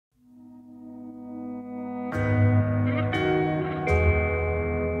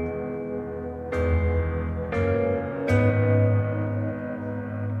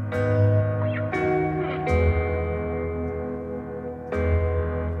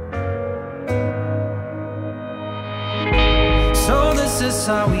this is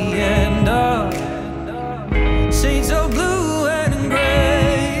how we end up. Shades of blue and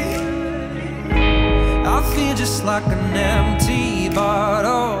gray. I feel just like an empty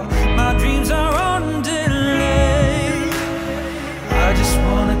bottle. My dreams are on delay. I just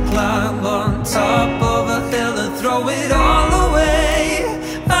wanna climb on top of a hill and throw it all away,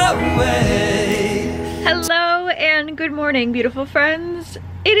 away. Hello and good morning, beautiful friends.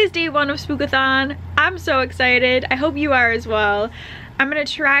 It is day 1 of Spookathon. I'm so excited. I hope you are as well. I'm gonna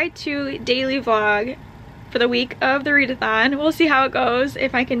try to daily vlog for the week of the readathon. We'll see how it goes,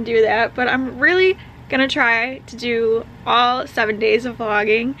 if I can do that, but I'm really gonna try to do all 7 days of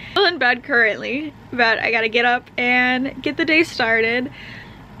vlogging. Still in bed currently, but I gotta get up and get the day started.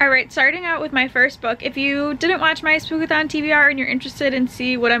 Alright, starting out with my first book. If you didn't watch my Spookathon TBR and you're interested in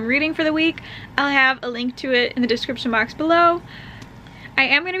see what I'm reading for the week, I'll have a link to it in the description box below. I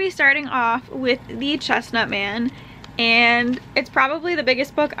am going to be starting off with The Chestnut Man, and it's probably the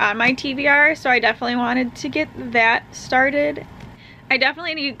biggest book on my TBR, so I definitely wanted to get that started. I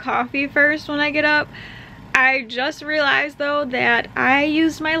definitely need coffee first when I get up. I just realized though that I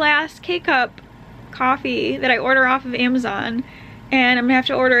used my last K-Cup coffee that I order off of Amazon, and I'm gonna have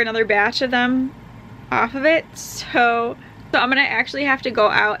to order another batch of them off of it, so I'm gonna actually have to go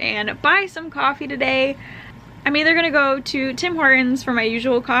out and buy some coffee today. I'm either gonna go to Tim Hortons for my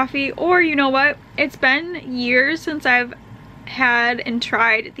usual coffee, or you know what, it's been years since I've had and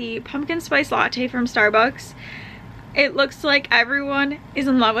tried the pumpkin spice latte from Starbucks. It looks like everyone is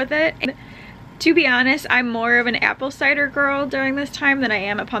in love with it. And to be honest, I'm more of an apple cider girl during this time than I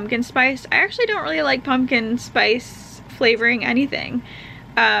am a pumpkin spice. I actually don't really like pumpkin spice flavoring anything,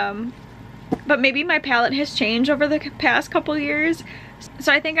 but maybe my palate has changed over the past couple years,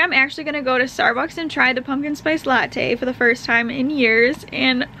 so I think I'm actually gonna go to Starbucks and try the pumpkin spice latte for the first time in years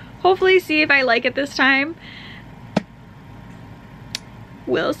and hopefully see if I like it this time.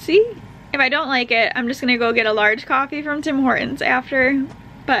 We'll see. If I don't like it, I'm just gonna go get a large coffee from Tim Hortons after.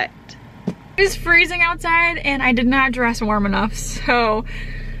 But it is freezing outside and I did not dress warm enough, so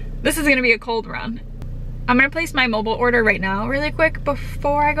this is gonna be a cold run. I'm gonna place my mobile order right now really quick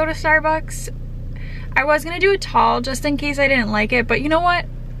before I go to Starbucks. I was gonna do a tall just in case I didn't like it, but you know what?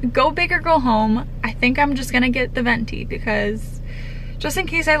 Go big or go home. I think I'm just gonna get the venti because just in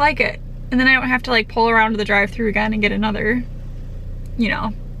case I like it. And then I don't have to like pull around to the drive-thru again and get another, you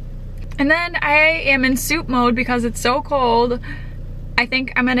know. And then I am in soup mode because it's so cold. I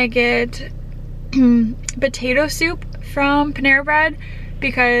think I'm gonna get potato soup from Panera Bread,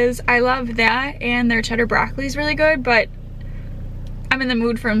 because I love that and their cheddar broccoli is really good, but I'm in the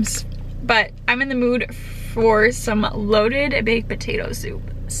mood for some loaded baked potato soup.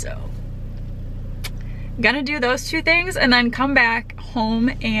 So I'm gonna do those 2 things and then come back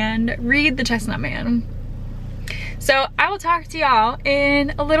home and read The Chestnut Man. So I will talk to y'all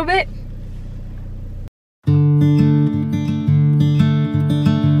in a little bit.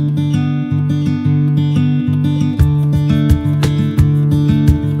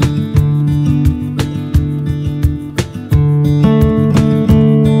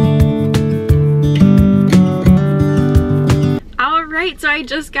 So I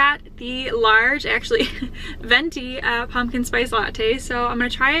just got the large, actually, venti pumpkin spice latte, so I'm gonna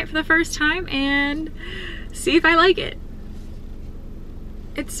try it for the first time and see if I like it.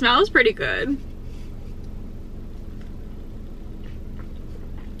 It smells pretty good.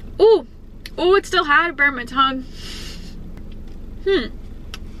 Oh, it's still hot. It burned my tongue. You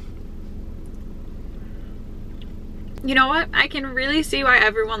know what? I can really see why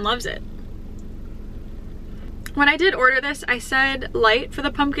everyone loves it. When I did order this, I said light for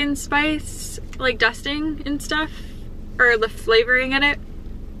the pumpkin spice, like dusting and stuff, or the flavoring in it.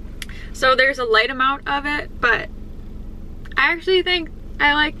 So there's a light amount of it, but I actually think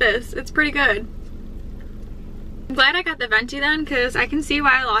I like this. It's pretty good. I'm glad I got the venti then, because I can see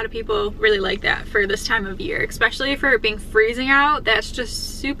why a lot of people really like that for this time of year, especially for it being freezing out. That's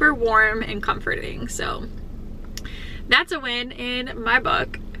just super warm and comforting, so that's a win in my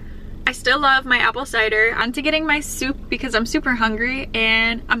book. I still love my apple cider. On to getting my soup because I'm super hungry,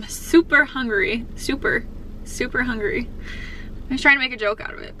 and I'm super hungry. Super hungry. I was trying to make a joke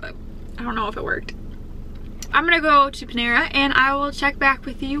out of it, but I don't know if it worked. I'm gonna go to Panera and I will check back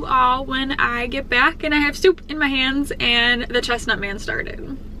with you all when I get back and I have soup in my hands and The Chestnut Man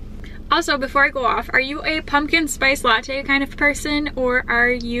started. Also, before I go off, are you a pumpkin spice latte kind of person, or are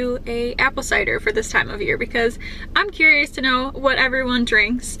you a apple cider for this time of year? Because I'm curious to know what everyone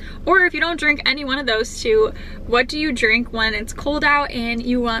drinks, or if you don't drink any one of those two, what do you drink when it's cold out and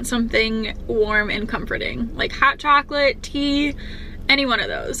you want something warm and comforting? Like hot chocolate, tea, any one of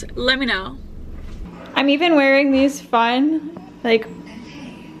those. Let me know. I'm even wearing these fun, like,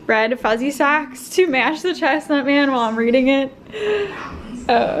 red fuzzy socks to match the Chestnut Man while I'm reading it.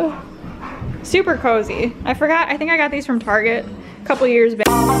 Super cozy. I think I got these from Target a couple years back.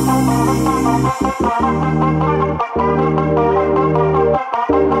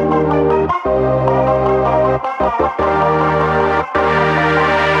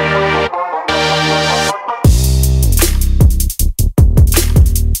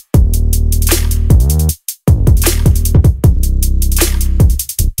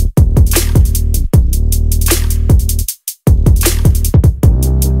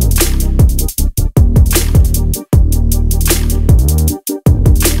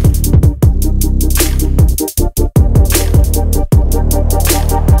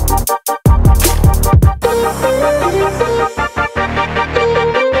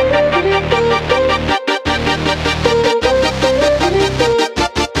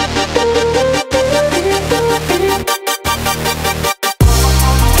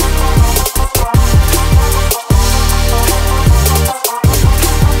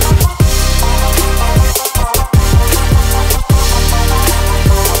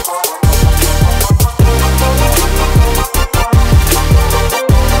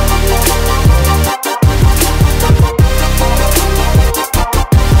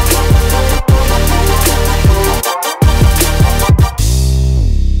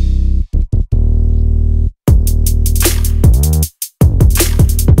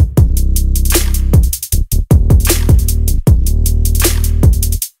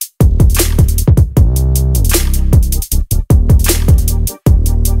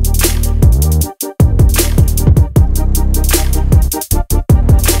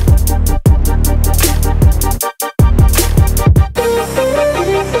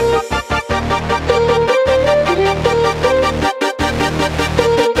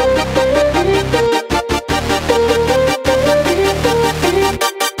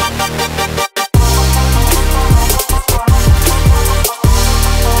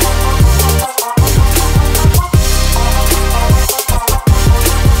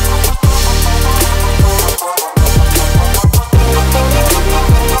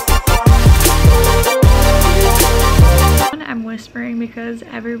 Because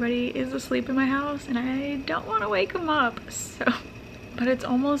everybody is asleep in my house and I don't want to wake them up. But it's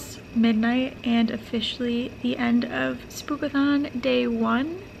almost midnight and officially the end of Spookathon day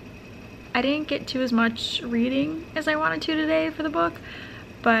 1. I didn't get to as much reading as I wanted to today for the book,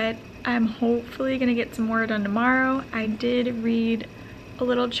 but I'm hopefully gonna get some more done tomorrow. I did read a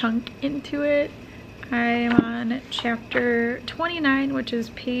little chunk into it. I'm on chapter 29, which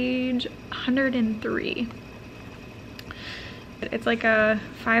is page 103. It's like a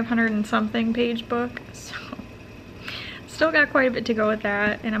 500 and something page book, so still got quite a bit to go with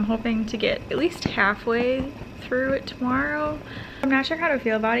that, and I'm hoping to get at least halfway through it tomorrow. I'm not sure how to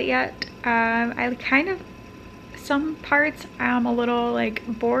feel about it yet. Some parts I'm a little like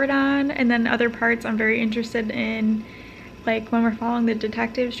bored on, and then other parts I'm very interested in, like when we're following the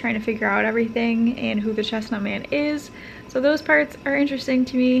detectives trying to figure out everything and who the Chestnut Man is. So those parts are interesting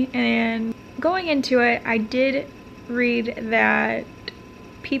to me, and going into it I did read that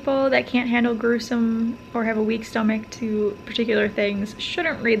people that can't handle gruesome or have a weak stomach to particular things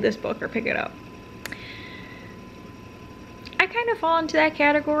shouldn't read this book or pick it up. I kind of fall into that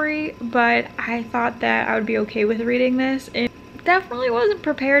category, but I thought that I would be okay with reading this and definitely wasn't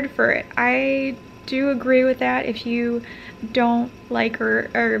prepared for it. I do agree with that. If you don't like or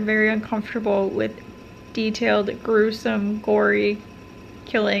are very uncomfortable with detailed, gruesome, gory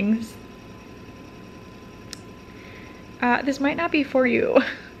killings, this might not be for you.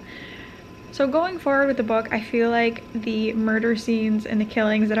 So going forward with the book, I feel like the murder scenes and the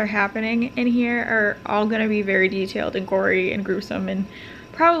killings that are happening in here are all gonna be very detailed and gory and gruesome and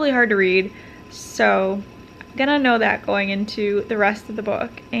probably hard to read. So I'm gonna know that going into the rest of the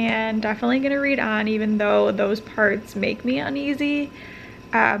book, and definitely gonna read on even though those parts make me uneasy.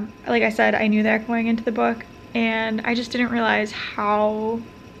 Like I said, I knew that going into the book, and I just didn't realize how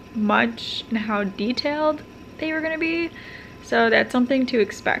much and how detailed they were gonna be. So that's something to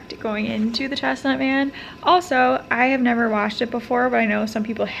expect going into the Chestnut Man. Also, I have never watched it before, but I know some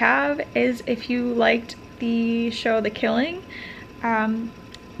people have, is if you liked the show The Killing, the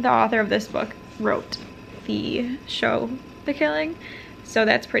author of this book wrote the show The Killing, so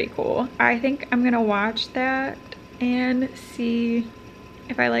that's pretty cool. I think I'm gonna watch that and see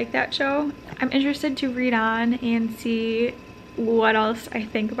if I like that show. I'm interested to read on and see what else I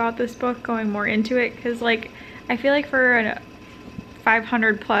think about this book going more into it, because like I feel like for a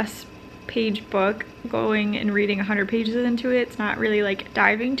 500 plus page book, going and reading 100 pages into it, it's not really like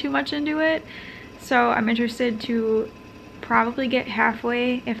diving too much into it. So I'm interested to probably get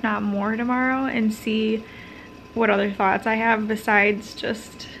halfway, if not more, tomorrow and see what other thoughts I have besides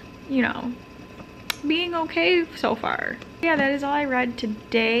just, you know, being okay so far. Yeah, that is all I read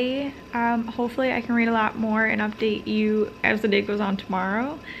today. Hopefully I can read a lot more and update you as the day goes on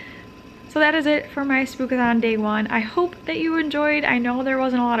tomorrow. So that is it for my Spookathon day 1. I hope that you enjoyed. I know there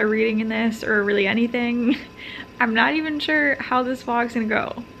wasn't a lot of reading in this or really anything. I'm not even sure how this vlog's gonna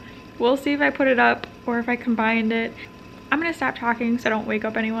go. We'll see if I put it up or if I combined it. I'm gonna stop talking so I don't wake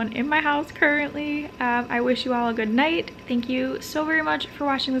up anyone in my house currently. I wish you all a good night. Thank you so very much for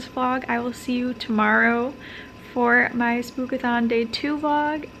watching this vlog. I will see you tomorrow for my Spookathon day 2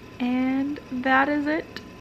 vlog, and that is it.